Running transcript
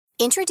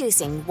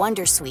Introducing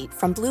Wondersuite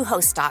from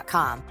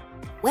Bluehost.com.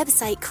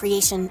 Website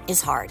creation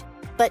is hard,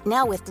 but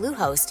now with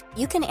Bluehost,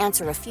 you can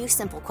answer a few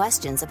simple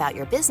questions about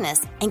your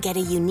business and get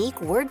a unique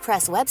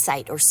WordPress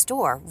website or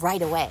store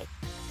right away.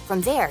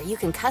 From there, you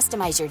can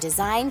customize your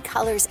design,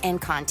 colors,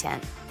 and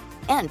content.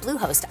 And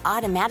Bluehost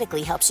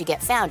automatically helps you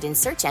get found in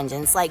search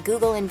engines like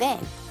Google and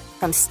Bing.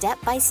 From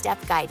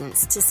step-by-step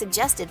guidance to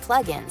suggested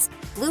plugins,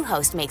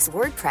 Bluehost makes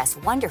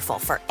WordPress wonderful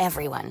for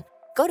everyone.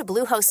 Go to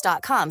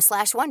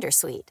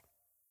bluehost.com/wondersuite.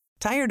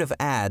 Tired of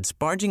ads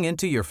barging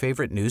into your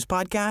favorite news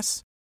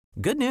podcasts?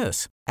 Good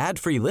news.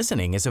 Ad-free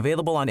listening is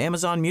available on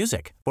Amazon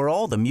Music for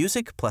all the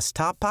music plus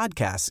top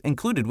podcasts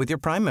included with your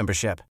Prime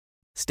membership.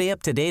 Stay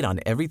up to date on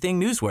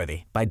everything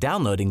newsworthy by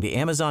downloading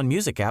the Amazon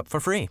Music app for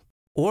free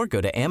or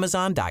go to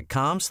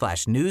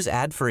amazon.com/news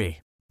ad free.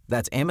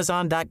 That's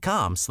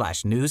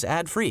amazon.com/news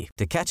ad free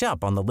to catch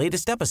up on the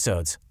latest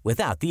episodes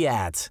without the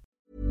ads.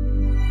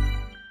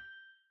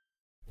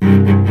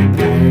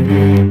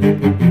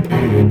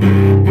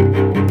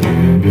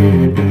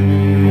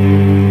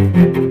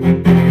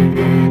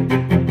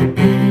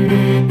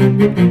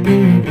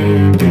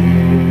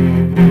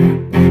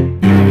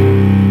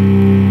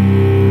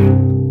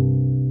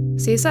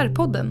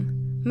 CSRPodden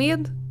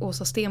med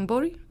Åsa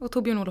Stenborg och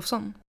Torbjörn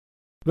Olofsson.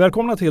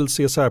 Välkomna till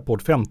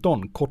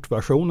CSRPOD15,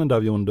 kortversionen där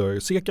vi under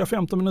cirka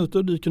 15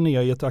 minuter dyker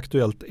ner i ett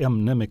aktuellt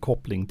ämne med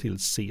koppling till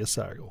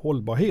CSR och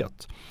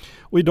hållbarhet.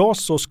 Och idag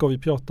så ska vi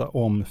prata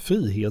om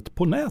frihet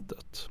på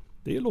nätet.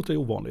 Det låter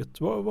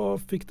ovanligt.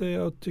 Vad fick dig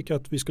att tycka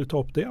att vi skulle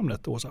ta upp det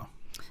ämnet, Åsa?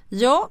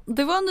 Ja,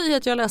 det var en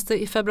nyhet jag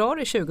läste i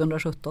februari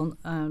 2017,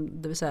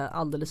 det vill säga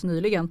alldeles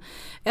nyligen.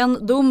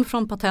 En dom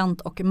från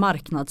Patent- och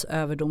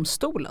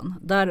marknadsöverdomstolen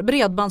där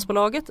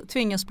bredbandsbolaget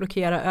tvingas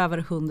blockera över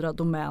 100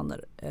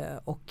 domäner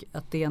och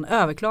att det är en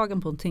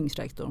överklagan på en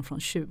tingsrätt från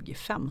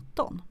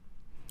 2015.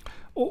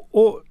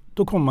 Och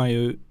då kommer man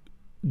ju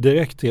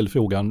direkt till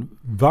frågan,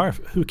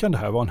 hur kan det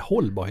här vara en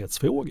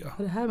hållbarhetsfråga?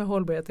 Det här med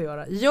hållbarhet att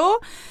göra? Ja,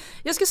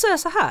 jag ska säga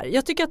så här.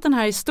 Jag tycker att den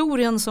här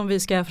historien som vi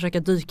ska försöka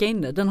dyka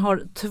in i, den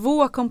har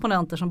två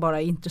komponenter som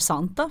bara är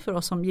intressanta för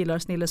oss som gillar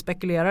snille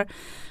spekulerar.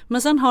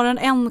 Men sen har den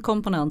en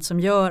komponent som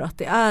gör att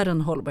det är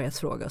en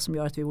hållbarhetsfråga som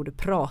gör att vi borde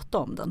prata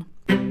om den.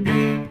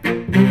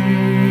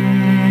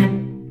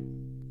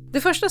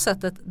 Det första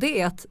sättet,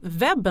 det är att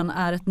webben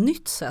är ett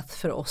nytt sätt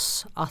för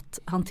oss att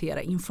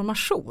hantera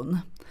information.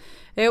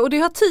 Och det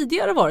har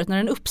tidigare varit, när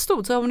den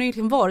uppstod så har den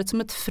egentligen varit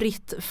som ett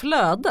fritt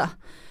flöde.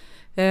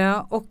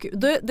 Och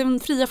det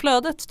fria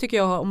flödet tycker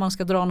jag, om man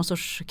ska dra någon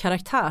sorts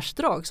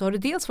karaktärsdrag, så har det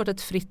dels varit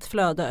ett fritt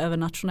flöde över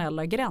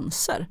nationella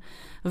gränser.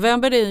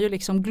 Webben är ju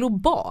liksom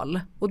global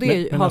och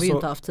det har vi ju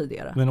inte haft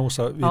tidigare. Men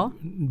Åsa,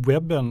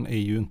 webben är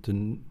ju inte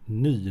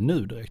ny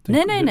nu direkt.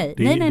 Nej.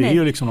 Det är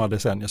ju liksom några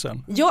decennier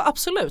sedan. Ja,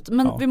 absolut.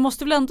 Men vi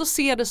måste väl ändå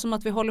se det som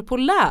att vi håller på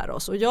att lära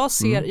oss. Och jag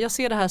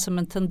ser det här som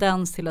en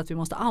tendens till att vi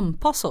måste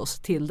anpassa oss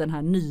till den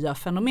här nya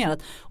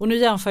fenomenet. Och nu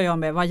jämför jag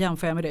med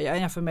det? Jag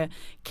jämför med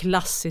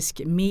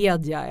klassisk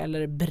media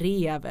eller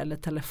brev eller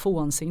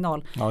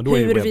telefonsignal. Ja, då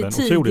är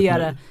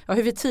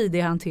hur vi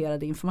tidigare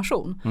hanterade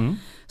information.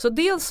 Så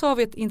dels har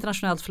vi ett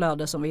internationellt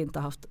flöde som vi inte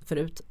haft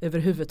förut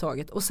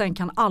överhuvudtaget, och sen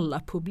kan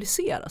alla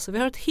publicera. Så vi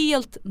har ett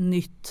helt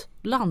nytt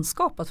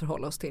landskap att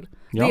förhålla oss till.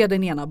 Ja. Det är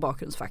den ena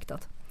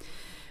bakgrundsfaktat.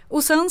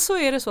 Och sen så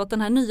är det så att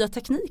den här nya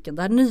tekniken,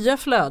 det här nya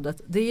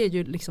flödet, det är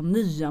ju liksom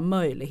nya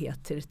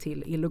möjligheter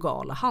till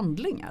illegala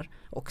handlingar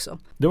också.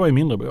 Det var ju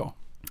mindre bra.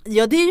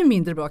 Ja, det är ju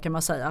mindre bra kan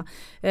man säga.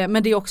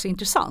 Men det är också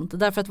intressant.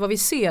 Därför att vad vi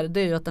ser,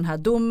 det är ju att den här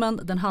domen,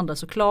 den handlar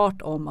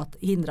såklart om att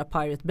hindra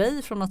Pirate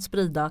Bay från att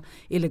sprida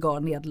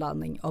illegal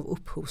nedladdning av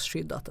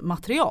upphovsskyddat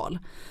material.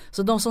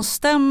 Så de som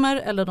stämmer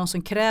eller de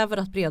som kräver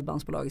att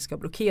bredbandsbolaget ska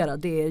blockera,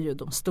 det är ju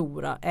de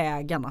stora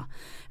ägarna.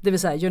 Det vill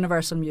säga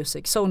Universal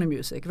Music, Sony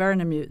Music,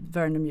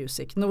 Warner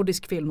Music,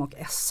 Nordisk Film och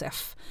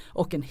SF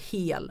och en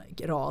hel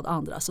rad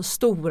andra, alltså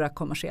stora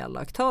kommersiella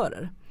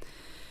aktörer.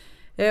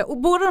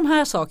 Och båda de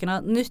här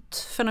sakerna,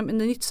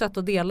 nytt sätt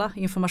att dela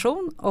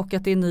information och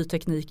att det är ny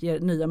teknik ger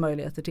nya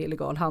möjligheter till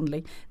illegal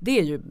handling, det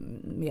är ju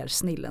mer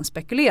snillen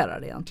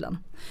spekulerar egentligen.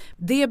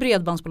 Det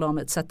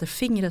bredbandsbolaget sätter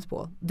fingret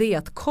på, det är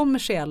att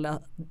kommersiella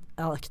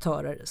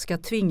aktörer ska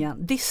tvinga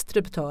en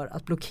distributör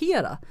att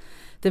blockera.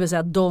 Det vill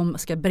säga att de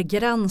ska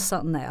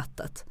begränsa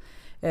nätet.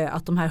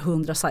 Att de här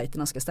 100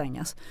 sajterna ska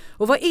stängas.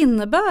 Och vad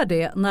innebär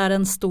det när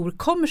en stor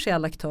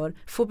kommersiell aktör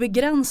får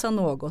begränsa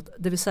något,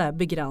 det vill säga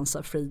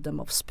begränsa freedom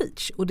of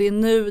speech? Och det är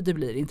nu det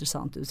blir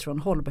intressant utifrån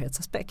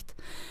hållbarhetsaspekt.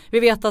 Vi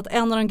vet att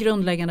en av de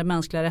grundläggande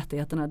mänskliga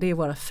rättigheterna, det är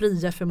våra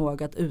fria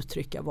förmåga att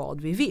uttrycka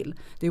vad vi vill.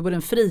 Det är både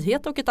en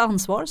frihet och ett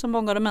ansvar som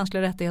många av de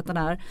mänskliga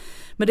rättigheterna är.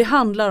 Men det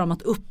handlar om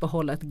att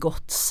uppehålla ett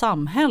gott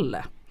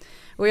samhälle.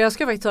 Och jag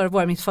ska faktiskt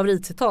ta mitt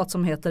favoritcitat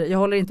som heter: jag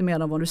håller inte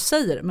med om vad du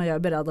säger, men jag är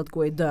beredd att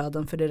gå i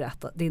döden för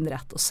din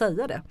rätt att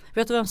säga det.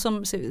 Vet du vem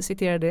som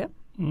citerar det?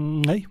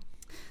 Nej.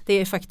 Det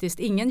är faktiskt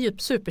ingen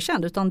djupt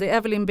superkänd, utan det är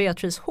Evelyn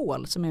Beatrice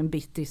Hall som är en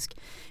brittisk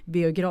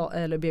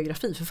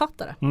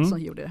biografiförfattare som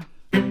gjorde det.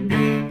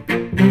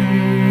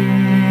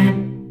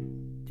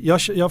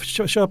 Jag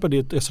köper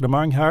ditt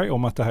resonemang här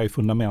om att det här är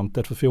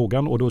fundamentet för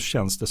frågan och då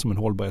känns det som en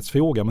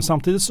hållbarhetsfråga. Men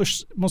samtidigt så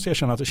måste jag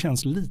känna att det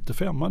känns lite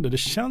främmande. Det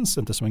känns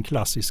inte som en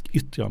klassisk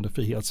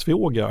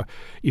yttrandefrihetsfråga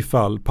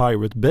ifall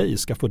Pirate Bay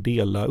ska få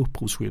dela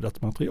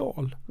upphovsskyddat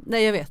material.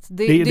 Nej, jag vet.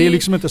 Det är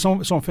liksom inte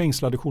som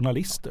fängslade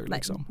journalister. Nej,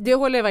 liksom. Det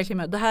håller jag verkligen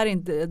med. Det här är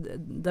inte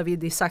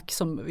David Isaac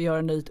som vi gör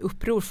en nytt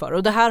uppror för.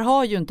 Och det här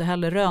har ju inte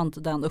heller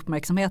rönt den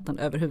uppmärksamheten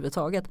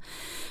överhuvudtaget.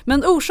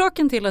 Men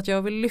orsaken till att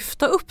jag vill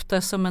lyfta upp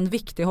det som en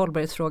viktig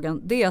hållbarhetsfråga,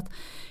 det är att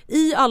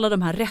i alla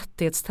de här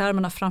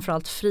rättighetstermerna,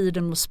 framförallt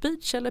freedom of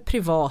speech eller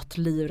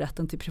privatliv,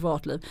 rätten till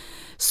privatliv,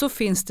 så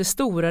finns det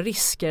stora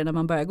risker när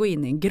man börjar gå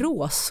in i en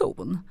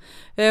gråzon.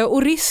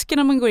 Och risken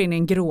när man går in i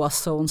en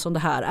gråzon som det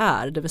här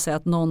är, det vill säga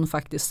att någon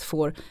faktiskt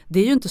får, det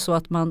är ju inte så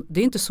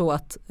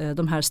att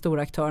de här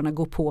stora aktörerna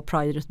går på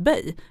Pirate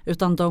Bay,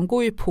 utan de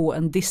går ju på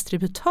en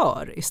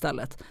distributör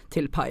istället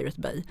till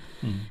Pirate Bay.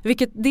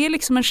 Vilket det är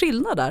liksom en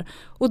skillnad där.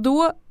 Och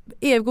då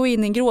gå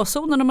in i en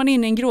gråzon, och när man är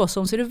inne i en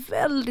gråzon så är det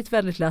väldigt,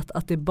 väldigt lätt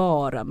att det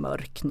bara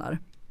mörknar.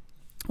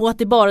 Och att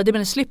det blir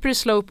en slippery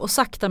slope och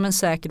sakta men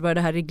säkert börjar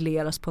det här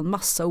regleras på en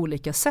massa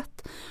olika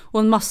sätt och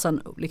en massa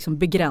liksom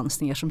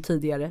begränsningar som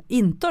tidigare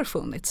inte har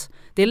funnits.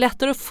 Det är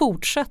lättare att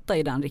fortsätta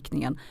i den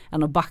riktningen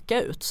än att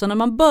backa ut. Så när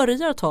man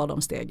börjar ta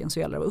de stegen så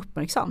gäller det att vara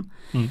uppmärksam.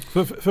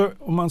 För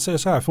om man säger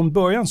så här, från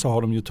början så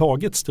har de ju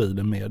tagit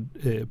striden med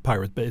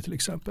Pirate Bay till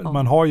exempel.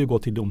 Man har ju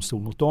gått till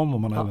domstol mot dem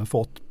och man har även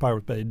fått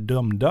Pirate Bay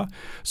dömda.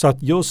 Så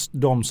att just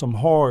de som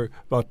har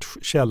varit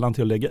källan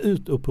till att lägga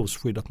ut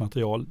upphovsskyddat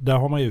material, där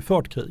har man ju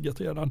fört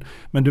kriget redan.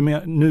 Men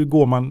nu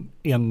går man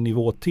en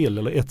nivå till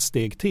eller ett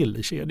steg till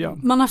i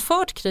kedjan. Man har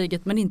fört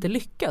kriget men inte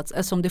lyckats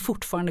eftersom det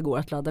fortfarande går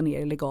att ladda ner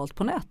illegalt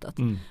på nätet.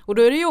 Och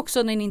då är det ju också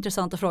en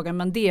intressanta fråga,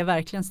 men det är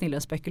verkligen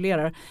snillen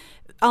spekulerar.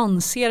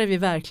 Anser vi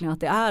verkligen att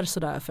det är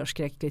sådär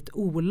förskräckligt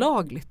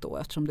olagligt då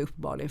eftersom det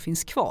uppenbarligen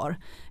finns kvar?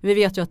 Vi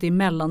vet ju att det är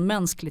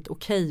mellanmänskligt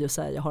okej att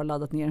säga jag har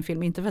laddat ner en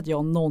film. Inte för att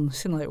jag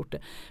någonsin har gjort det,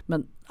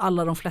 men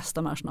alla de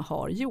flesta människorna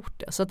har gjort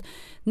det. Så att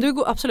nu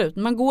absolut,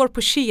 man går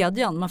på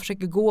kedjan, man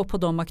försöker gå på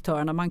de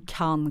aktörerna man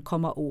kan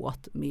komma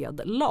åt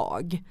med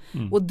lag.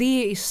 Och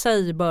det i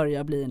sig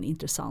börjar bli en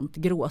intressant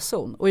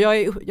gråzon. Och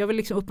jag vill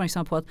liksom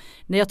uppmärksamma på att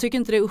nej, jag tycker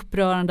inte det är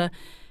upprörande.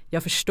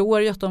 Jag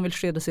förstår ju att de vill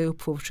skydda sig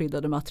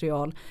upphovsskyddade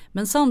material,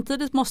 men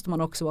samtidigt måste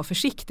man också vara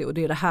försiktig, och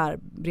det är det här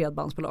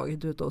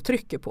bredbandsbolaget ute och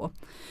trycker på.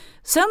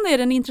 Sen är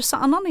det en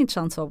annan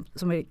intressant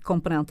som är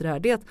komponent i det här,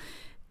 det är att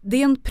det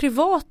är en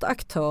privat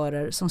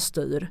aktörer som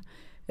styr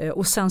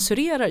och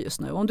censurerar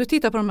just nu. Om du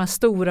tittar på de här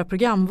stora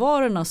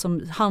programvarorna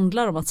som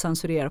handlar om att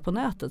censurera på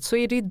nätet, så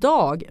är det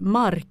idag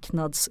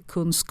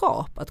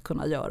marknadskunskap att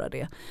kunna göra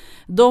det.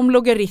 De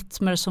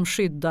logaritmer som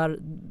skyddar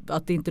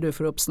att inte du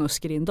får upp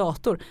snusk i din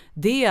dator,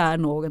 det är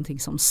någonting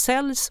som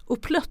säljs,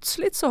 och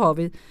plötsligt så har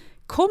vi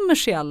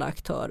kommersiella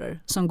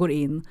aktörer som går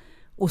in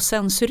och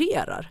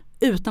censurerar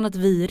utan att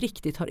vi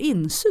riktigt har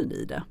insyn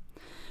i det.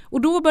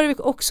 Och då börjar vi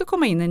också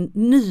komma in i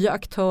nya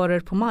aktörer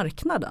på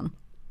marknaden.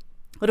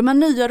 Och de här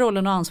nya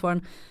rollerna och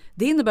ansvaren,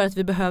 det innebär att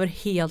vi behöver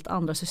helt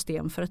andra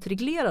system för att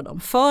reglera dem.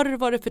 Förr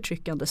var det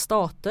förtryckande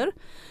stater.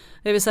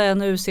 Det vill säga,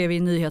 nu ser vi i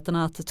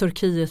nyheterna att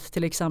Turkiet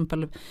till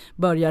exempel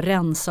börjar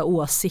rensa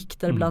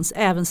åsikter bland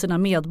även sina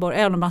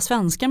medborgare, även bland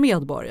svenska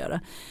medborgare.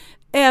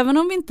 Även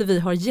om vi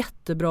har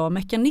jättebra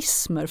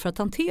mekanismer för att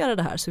hantera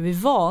det här, så är vi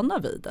vana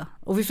vid det.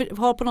 Och vi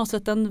har på något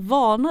sätt en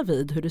vana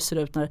vid hur det ser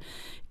ut när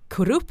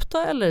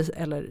korrupta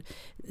eller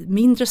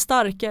mindre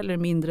starka eller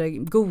mindre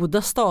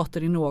goda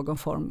stater i någon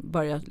form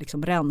börjar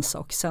liksom rensa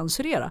och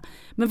censurera.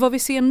 Men vad vi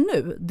ser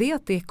nu, det är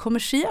att det är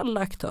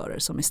kommersiella aktörer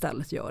som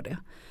istället gör det.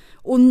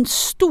 Och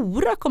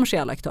stora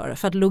kommersiella aktörer,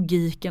 för att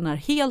logiken är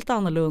helt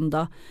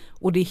annorlunda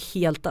och det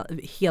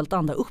är helt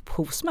andra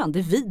upphovsmän. Det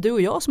är du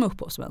och jag som är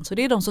upphovsmän, så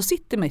det är de som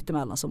sitter mitt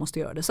emellan som måste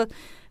göra det. Så att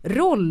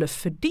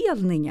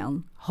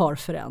rollfördelningen har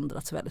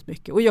förändrats väldigt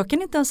mycket. Och jag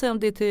kan inte ens säga om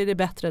det är till det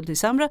bättre eller till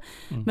sämre,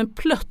 men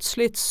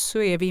plötsligt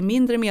så är vi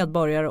mindre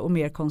medborgare och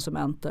mer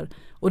konsumenter,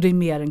 och det är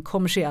mer en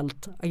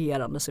kommersiellt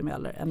agerande som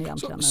gäller än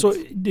egentligen. Så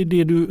det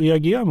du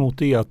reagerar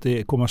mot är att det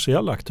är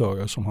kommersiella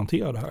aktörer som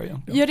hanterar det här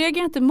egentligen? Jag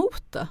reagerar inte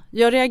mot det.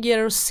 Jag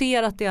reagerar och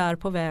ser att det är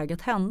på väg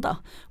att hända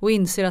och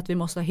inser att vi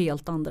måste ha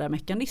helt andra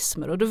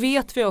mekanismer. Och då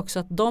vet vi också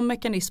att de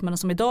mekanismerna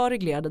som idag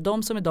reglerade,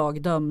 de som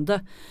idag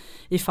dömde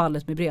i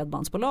fallet med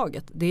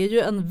bredbandsbolaget, det är ju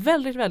en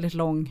väldigt, väldigt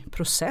lång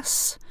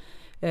process.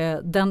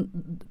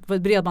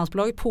 Vad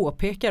bredbandsbolaget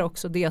påpekar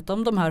också, det är att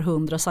om de här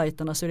 100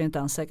 sajterna så är det inte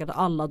ens säkert att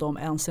alla de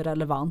ens är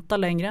relevanta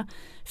längre.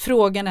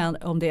 Frågan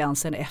är om det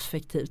ens är ett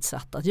effektivt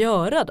sätt att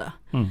göra det.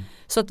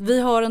 Så att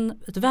vi har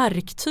ett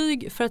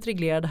verktyg för att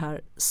reglera det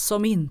här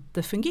som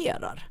inte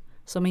fungerar,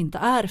 som inte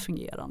är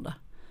fungerande.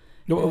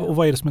 Och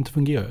vad är det som inte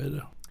fungerar i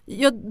det?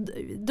 Ja,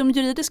 de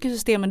juridiska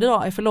systemen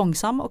idag är för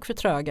långsamma och för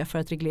tröga för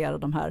att reglera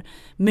de här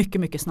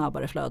mycket, mycket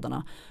snabbare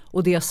flödena.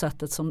 Och det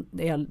sättet som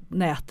är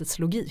nätets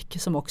logik,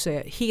 som också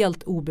är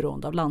helt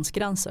oberoende av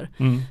landsgränser.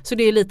 Så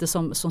det är lite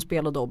som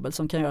spel och dobbel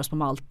som kan göras på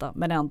Malta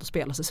men ändå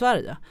spelas i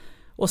Sverige.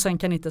 och sen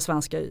kan inte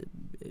svenska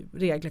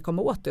regler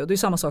komma åt det. Och det är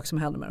samma sak som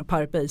händer med de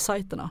Pirate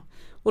Bay-sajterna.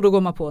 Och då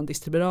går man på en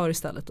distributör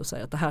istället och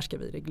säger att det här ska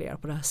vi reglera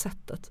på det här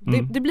sättet.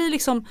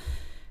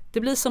 Det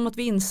blir som att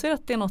vi inser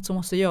att det är något som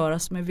måste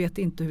göras, men vi vet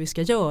inte hur vi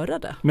ska göra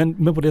det.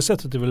 Men på det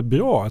sättet är det väl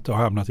bra att du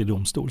har hamnat i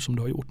domstol som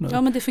du har gjort nu?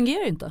 Ja, men det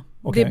fungerar inte.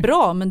 Okay. Det är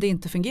bra, men det är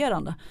inte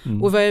fungerande.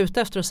 Och vad jag är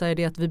ute efter att säga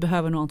är att vi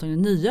behöver nog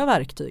antagligen nya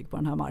verktyg på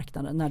den här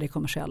marknaden när det är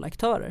kommersiella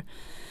aktörer.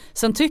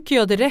 Sen tycker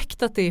jag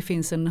direkt att det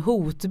finns en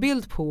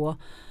hotbild på,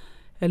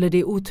 eller det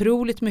är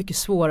otroligt mycket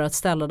svårare att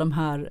ställa de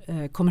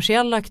här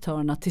kommersiella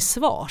aktörerna till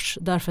svars.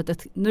 Därför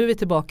att nu är vi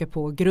tillbaka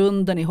på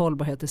grunden i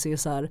hållbarhet i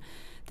CSR.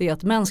 Det är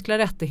att mänskliga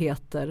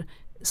rättigheter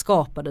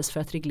skapades för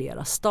att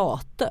reglera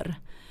stater.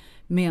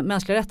 Men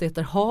mänskliga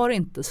rättigheter har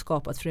inte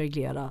skapats för att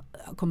reglera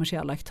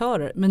kommersiella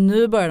aktörer. Men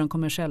nu börjar de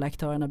kommersiella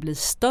aktörerna bli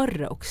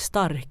större och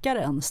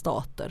starkare än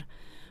stater.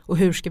 Och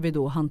hur ska vi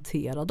då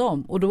hantera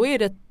dem? Och då är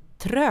det ett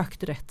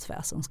trögt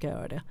rättsväsen ska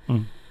göra det.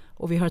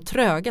 Och vi har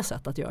tröga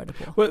sätt att göra det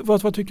på.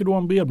 Vad tycker du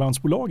om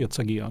bredbandsbolagets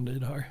agerande i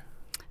det här?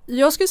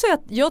 Jag skulle säga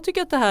att jag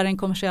tycker att det här är en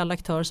kommersiell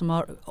aktör som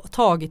har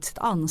tagit sitt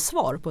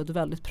ansvar på ett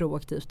väldigt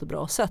proaktivt och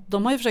bra sätt.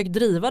 De har ju försökt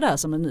driva det här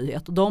som en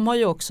nyhet och de har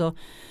ju också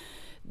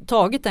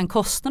tagit den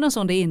kostnaden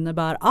som det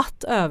innebär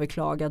att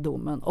överklaga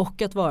domen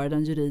och att vara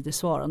den juridiskt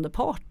svarande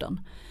parten.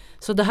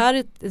 Så det här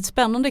är ett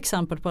spännande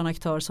exempel på en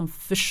aktör som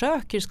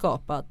försöker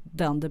skapa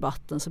den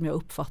debatten som jag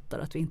uppfattar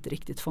att vi inte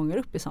riktigt fångar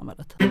upp i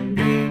samhället.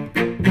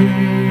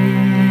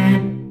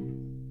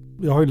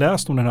 Jag har ju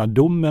läst om den här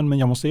domen, men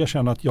jag måste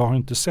erkänna att jag har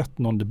inte sett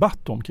någon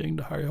debatt omkring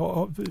det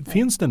här.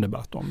 Finns det en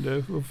debatt om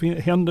det?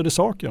 Händer det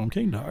saker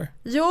omkring det här?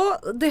 Ja,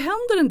 det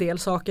händer en del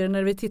saker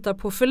när vi tittar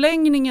på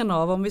förlängningen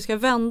av, om vi ska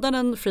vända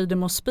den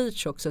freedom of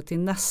speech också till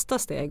nästa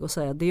steg och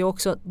säga det är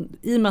också,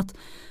 i och med att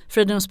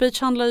freedom of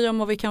speech handlar ju om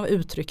vad vi kan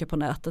uttrycka på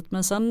nätet,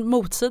 men sen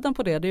motsidan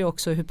på det är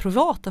också hur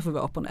privata får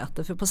vara på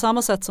nätet. För på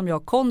samma sätt som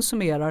jag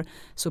konsumerar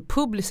så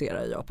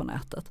publicerar jag på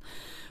nätet.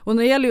 Och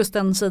när det gäller just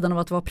den sidan av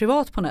att vara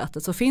privat på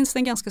nätet så finns det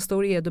en ganska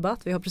stor EU-debatt.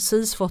 Vi har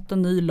precis fått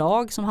en ny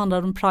lag som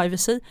handlar om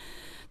privacy.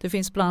 Det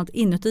finns bland annat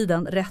inuti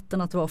den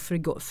rätten att vara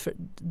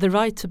the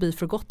right to be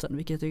forgotten,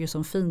 vilket jag tycker är en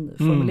sån fin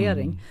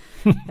formulering.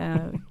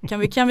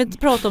 Kan vi inte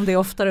prata om det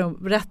oftare, om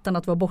rätten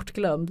att vara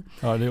bortglömd?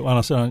 Ja, å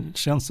andra sidan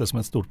känns det som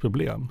ett stort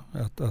problem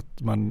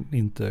att man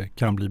inte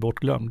kan bli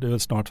bortglömd. Det är väl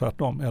snart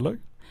tvärtom, eller?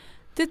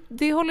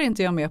 Det håller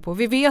inte jag med på.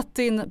 Vi vet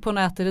på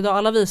nätet idag,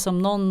 alla vi som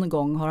någon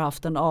gång har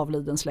haft en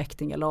avliden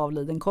släkting eller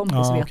avliden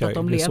kompis vet att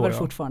de lever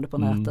fortfarande på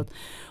nätet.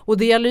 Och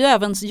det gäller ju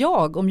även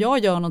om jag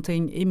gör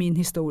någonting i min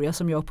historia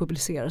som jag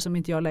publicerar som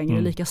inte jag längre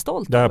är lika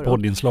stolt över. Det här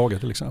poddinslaget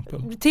till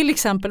exempel. Till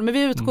exempel, men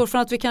vi utgår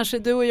från att vi kanske,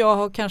 du och jag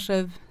har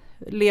kanske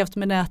levt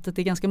med nätet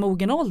i ganska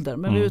mogen ålder,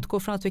 men vi utgår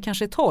från att vi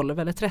kanske är 12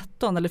 eller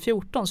 13 eller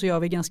 14 så gör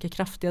vi ganska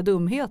kraftiga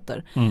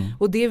dumheter.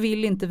 Och det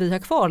vill inte vi ha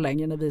kvar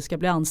längre när vi ska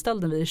bli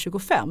anställda när vi är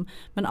 25,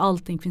 men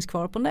allting finns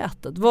kvar på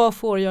nätet. Vad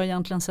får jag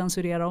egentligen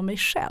censurera om mig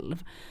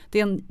själv? Det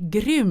är en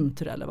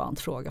grymt relevant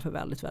fråga för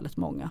väldigt, väldigt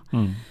många.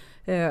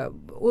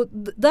 Och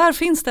där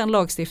finns det en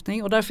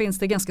lagstiftning och där finns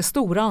det ganska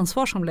stora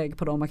ansvar som läggs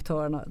på de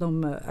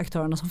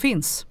aktörerna som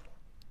finns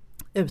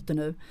ute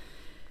nu.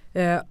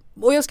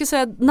 Och jag ska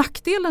säga att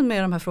nackdelen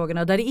med de här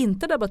frågorna där det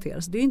inte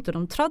debatteras, det är inte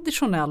de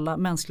traditionella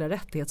mänskliga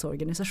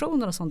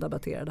rättighetsorganisationerna som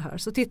debatterar det här.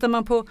 Så tittar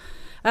man på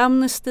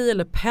Amnesty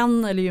eller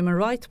PEN eller Human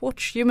Rights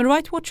Watch. Human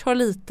Rights Watch har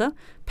lite,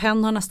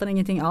 PEN har nästan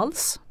ingenting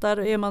alls. Där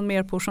är man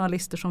mer på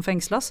journalister som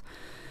fängslas.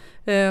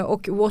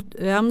 Och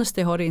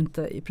Amnesty har det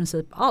inte i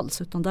princip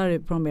alls, utan där är det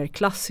på de mer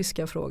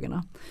klassiska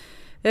frågorna.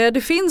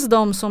 Det finns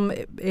de som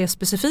är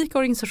specifika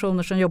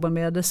organisationer som jobbar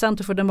med The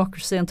Center for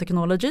Democracy and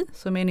Technology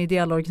som är en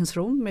ideell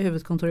organisation med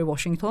huvudkontor i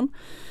Washington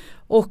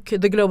och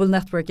The Global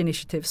Network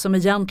Initiative som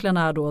egentligen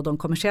är då de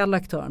kommersiella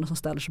aktörerna som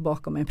ställer sig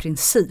bakom en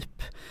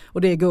princip.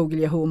 Och det är Google,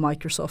 Yahoo,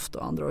 Microsoft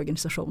och andra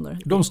organisationer.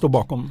 De står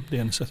bakom det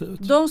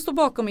initiativet? De står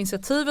bakom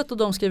initiativet och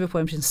de skriver på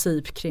en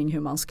princip kring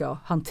hur man ska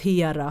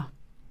hantera.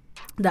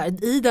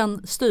 Där, i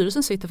den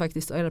styrelsen sitter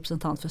faktiskt en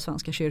representant för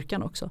Svenska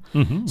kyrkan också.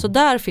 Så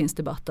där finns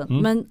debatten.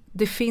 Men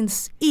det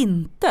finns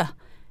inte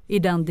i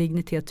den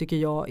dignitet tycker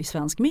jag i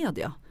svensk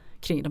media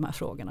kring de här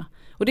frågorna.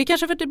 Och det är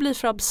kanske för att det blir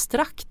för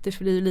abstrakt, det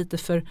blir lite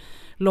för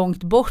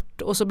långt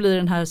bort och så blir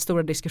den här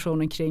stora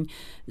diskussionen kring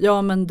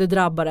ja men det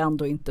drabbar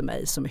ändå inte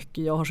mig så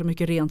mycket. Jag har så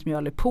mycket rent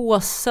mjöl i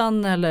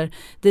påsen eller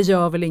det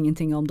gör väl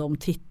ingenting om de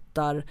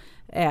tittar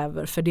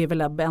över, för det är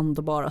väl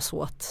ändå bara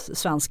så att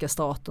svenska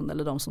staten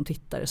eller de som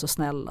tittar är så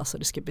snälla så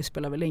det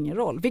spelar väl ingen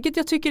roll. Vilket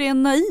jag tycker är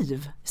en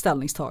naiv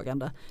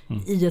ställningstagande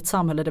i ett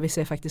samhälle där vi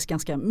ser faktiskt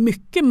ganska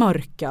mycket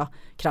mörka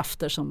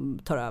krafter som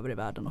tar över i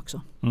världen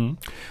också.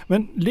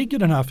 Men ligger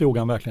den här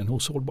frågan verkligen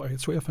hos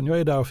hållbarhetschefen? Jag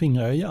är där och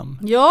fingrar igen.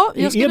 Ja,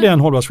 är det en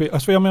hållbarhetschef?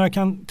 Alltså jag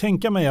kan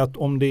tänka mig att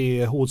om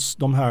det är hos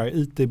de här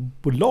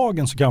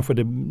IT-bolagen så kanske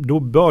då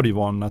bör det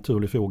vara en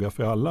naturlig fråga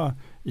för alla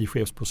i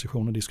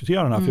chefsposition att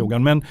diskutera den här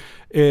frågan. Men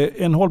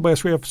en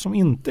hållbarhetschef som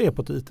inte är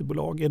på ett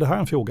IT-bolag, är det här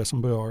en fråga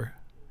som berör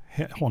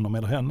honom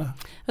eller henne.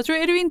 Jag tror,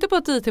 är du inte på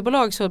ett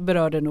IT-bolag så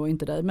berör det nog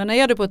inte dig. Men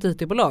är du på ett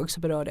IT-bolag så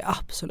berör det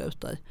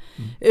absolut dig.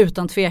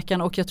 Utan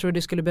tvekan, och jag tror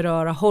det skulle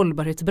beröra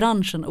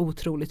hållbarhetsbranschen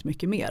otroligt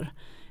mycket mer.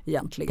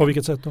 Egentligen. På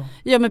vilket sätt då?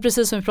 Ja, men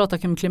precis som vi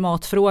pratar om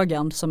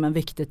klimatfrågan som en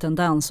viktig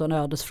tendens och en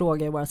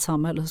ödesfråga i vårt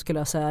samhälle, så skulle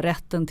jag säga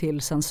rätten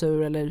till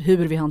censur, eller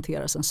hur vi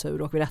hanterar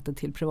censur och rätten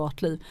till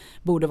privatliv,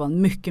 borde vara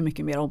en mycket,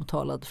 mycket mer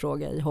omtalad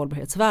fråga i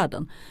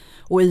hållbarhetsvärlden.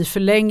 Och i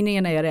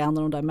förlängningen är det en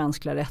av de där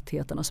mänskliga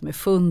rättigheterna som är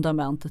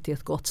fundamentet i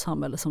ett gott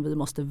samhälle som vi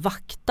måste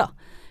vakta.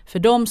 För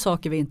de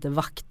saker vi inte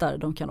vaktar,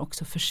 de kan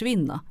också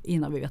försvinna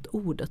innan vi vet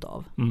ordet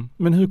av.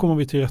 Men hur kommer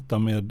vi till rätta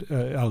med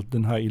all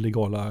den här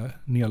illegala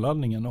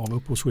nedladdningen av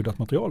upphovsskyddat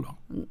material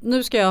då?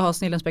 Nu ska jag ha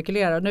snillen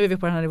spekulera. Nu är vi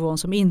på den här nivån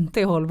som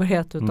inte är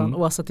hållbarhet utan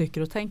Åsa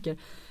tycker och tänker.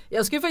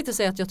 Jag skulle faktiskt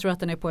säga att jag tror att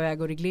den är på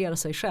väg att reglera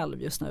sig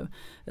själv just nu.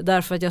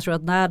 Därför att jag tror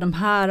att när de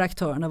här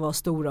aktörerna var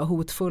stora och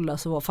hotfulla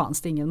så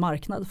fanns det ingen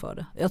marknad för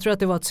det. Jag tror att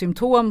det var ett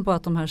symptom på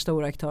att de här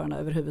stora aktörerna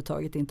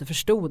överhuvudtaget inte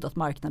förstod att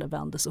marknaden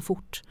vände så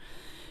fort.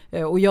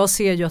 Och jag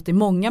ser ju att det är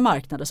många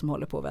marknader som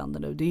håller på att vända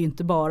nu. Det är ju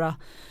inte bara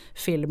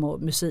film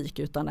och musik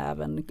utan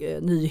även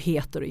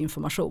nyheter och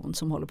information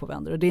som håller på att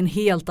vända. Och det är en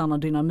helt annan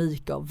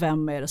dynamik av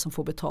vem är det som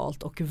får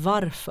betalt och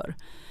varför.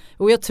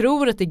 Och jag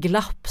tror att det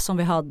glapp som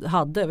vi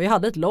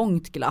hade ett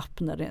långt glapp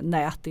när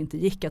nät inte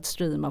gick att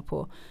streama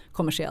på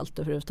kommersiellt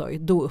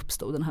överhuvudtaget. Då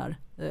uppstod den här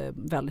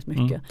väldigt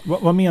mycket.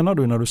 Vad menar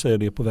du när du säger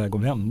det är på väg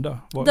att vända?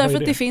 Därför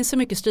att det finns så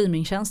mycket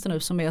streamingtjänster nu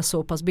som är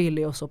så pass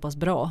billiga och så pass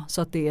bra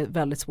så att det är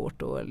väldigt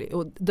svårt.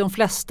 Och de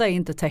flesta är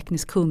inte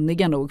tekniskt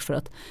kunniga nog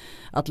för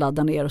att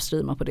ladda ner och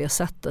streama på det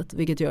sättet.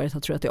 Vilket gör att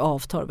jag tror att det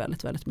avtar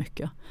väldigt, väldigt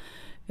mycket.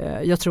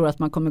 Jag tror att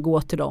man kommer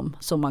gå till dem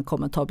som man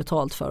kommer ta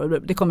betalt för.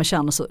 Och det kommer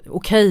kännas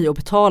okej att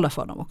betala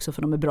för dem också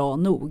för de är bra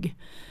nog.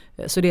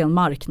 Så det är en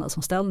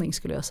marknadsomställning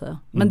skulle jag säga.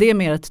 Men det är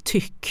mer ett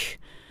tyck.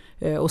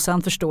 Och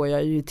sen förstår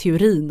jag ju i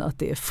teorin att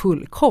det är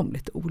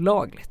fullkomligt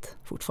olagligt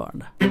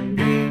fortfarande.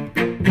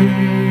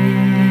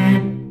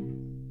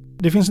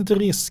 Det finns inte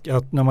risk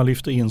att när man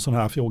lyfter in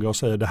sådana här frågor och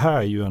säger det här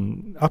är ju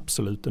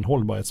absolut en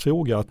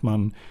hållbarhetsfråga, att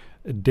man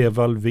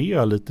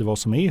devalverar lite vad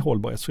som är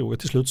hållbarhetsfrågor.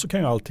 Till slut så kan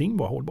ju allting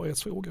vara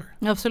hållbarhetsfrågor.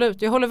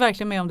 Absolut, jag håller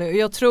verkligen med om det. Och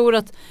jag tror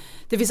att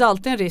det finns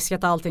alltid en risk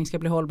att allting ska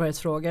bli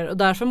hållbarhetsfrågor och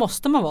därför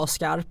måste man vara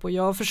skarp. Och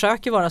jag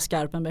försöker vara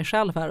skarp med mig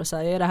själv här och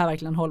säga, är det här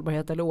verkligen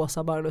hållbarhet eller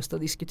Åsa bara lust att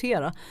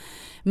diskutera?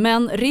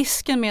 Men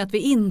risken med att vi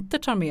inte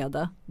tar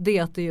med det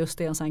är att det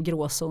just är en sån här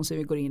gråzon som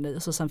vi går in i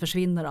och så sen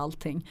försvinner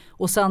allting.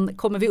 Och sen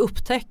kommer vi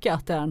upptäcka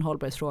att det är en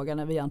hållbarhetsfråga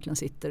när vi egentligen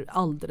sitter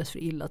alldeles för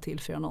illa till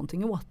för att göra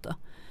någonting åt det.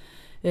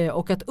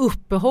 Och att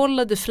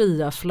uppehålla det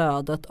fria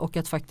flödet och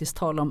att faktiskt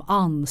tala om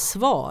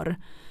ansvar.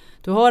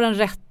 Du har en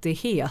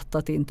rättighet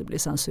att inte bli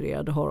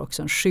censurerad. Du har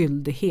också en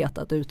skyldighet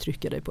att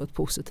uttrycka dig på ett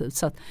positivt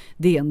sätt.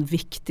 Det är en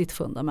viktigt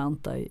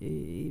fundament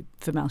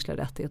för mänskliga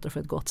rättigheter och för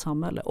ett gott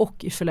samhälle.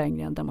 Och i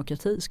förlängningen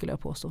demokrati skulle jag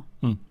påstå.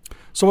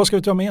 Så vad ska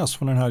vi ta med oss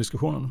från den här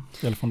diskussionen?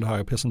 Eller från den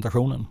här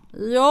presentationen?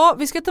 Ja,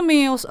 vi ska ta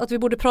med oss att vi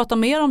borde prata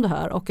mer om det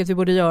här. Och att vi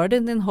borde göra det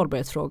till en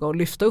hållbarhetsfråga och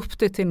lyfta upp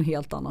det till en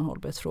helt annan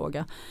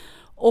hållbarhetsfråga.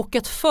 Och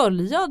att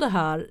följa det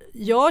här,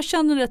 jag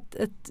känner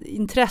ett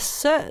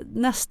intresse,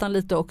 nästan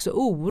lite också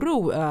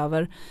oro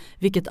över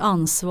vilket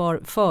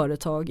ansvar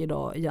företag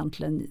idag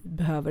egentligen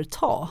behöver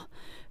ta.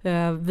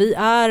 Vi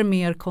är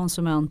mer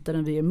konsumenter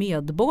än vi är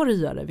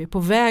medborgare. Vi är på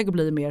väg att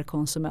bli mer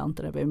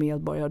konsumenter än vi är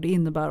medborgare. Det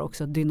innebär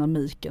också att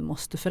dynamiken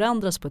måste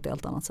förändras på ett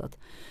helt annat sätt.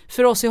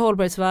 För oss i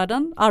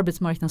hållbarhetsvärlden,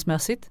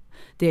 arbetsmarknadsmässigt,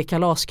 det är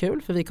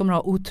kalaskul för vi kommer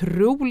ha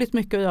otroligt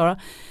mycket att göra.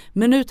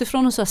 Men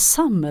utifrån en så här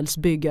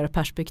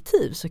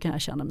samhällsbyggarperspektiv så kan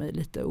jag känna mig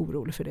lite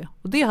orolig för det.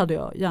 Och det hade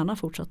jag gärna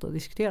fortsatt att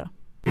diskutera.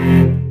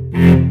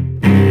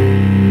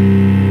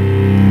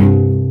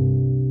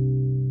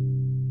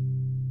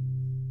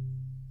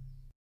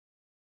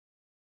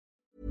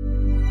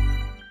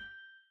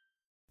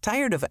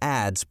 Tired of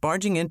ads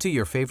barging into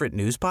your favorite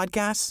news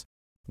podcasts?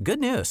 Good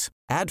news.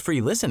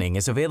 Ad-free listening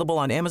is available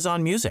on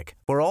Amazon Music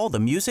for all the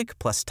music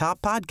plus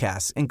top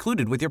podcasts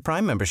included with your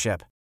Prime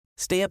membership.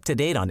 Stay up to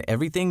date on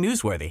everything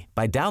newsworthy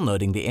by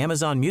downloading the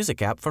Amazon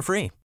Music app for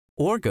free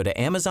or go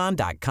to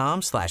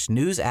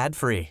amazon.com/news ad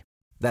free.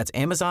 That's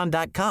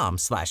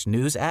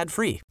amazon.com/news ad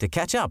free to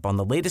catch up on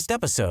the latest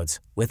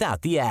episodes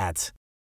without the ads.